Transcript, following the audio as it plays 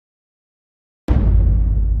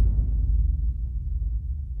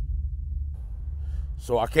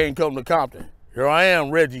So I can't come to Compton. Here I am,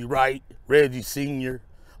 Reggie Wright, Reggie Sr.,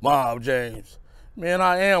 Mobb James. Man,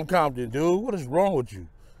 I am Compton, dude. What is wrong with you?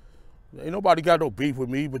 Ain't nobody got no beef with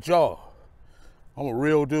me but y'all. I'm a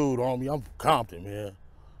real dude, homie. I'm from Compton, man.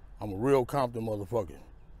 I'm a real Compton motherfucker.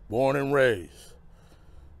 Born and raised.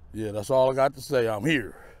 Yeah, that's all I got to say. I'm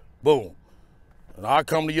here. Boom. And I'll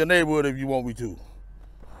come to your neighborhood if you want me to.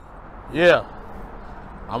 Yeah.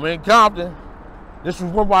 I'm in Compton. This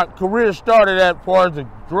is where my career started at as far as the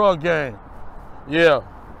drug game. Yeah.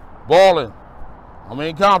 Balling. I'm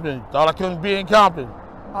in Compton. Thought I couldn't be in Compton.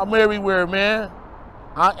 I'm everywhere, man.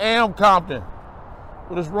 I am Compton.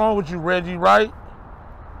 What is wrong with you, Reggie Wright?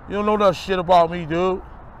 You don't know that shit about me, dude.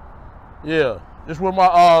 Yeah. This is where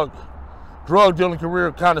my drug dealing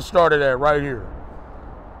career kind of started at, right here.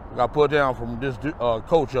 I got put down from this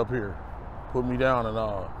coach up here. Put me down and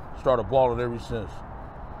started balling ever since.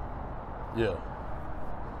 Yeah.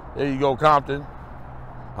 There you go, Compton.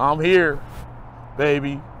 I'm here,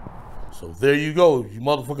 baby. So there you go, you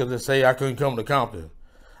motherfuckers that say I couldn't come to Compton.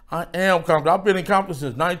 I am Compton. I've been in Compton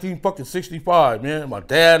since 1965, man. My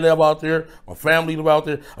dad live out there. My family live out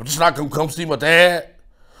there. I'm just not gonna come see my dad.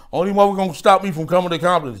 Only mother gonna stop me from coming to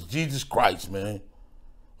Compton is Jesus Christ, man,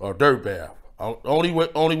 or dirtbag.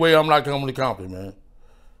 Only way I'm not coming to Compton, man.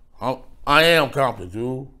 I am Compton,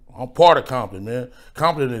 dude. I'm part of Compton, man.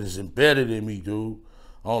 Compton is embedded in me, dude.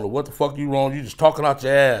 I don't know what the fuck you wrong. You just talking out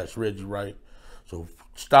your ass, Reggie Wright. So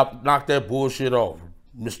knock that bullshit off,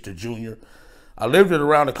 Mr. Junior. I lived it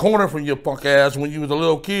around the corner from your punk ass when you was a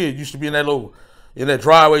little kid. You used to be in that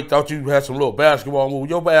driveway, thought you had some little basketball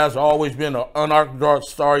move. Your ass always been an unorthodox,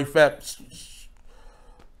 sorry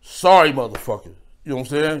motherfucker. You know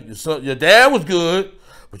what I'm saying? Your dad was good,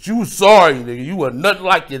 but you was sorry, nigga. You were nothing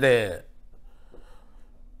like your dad.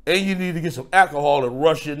 And you need to get some alcohol and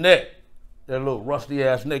rush your neck. That little rusty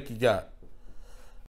ass neck you got.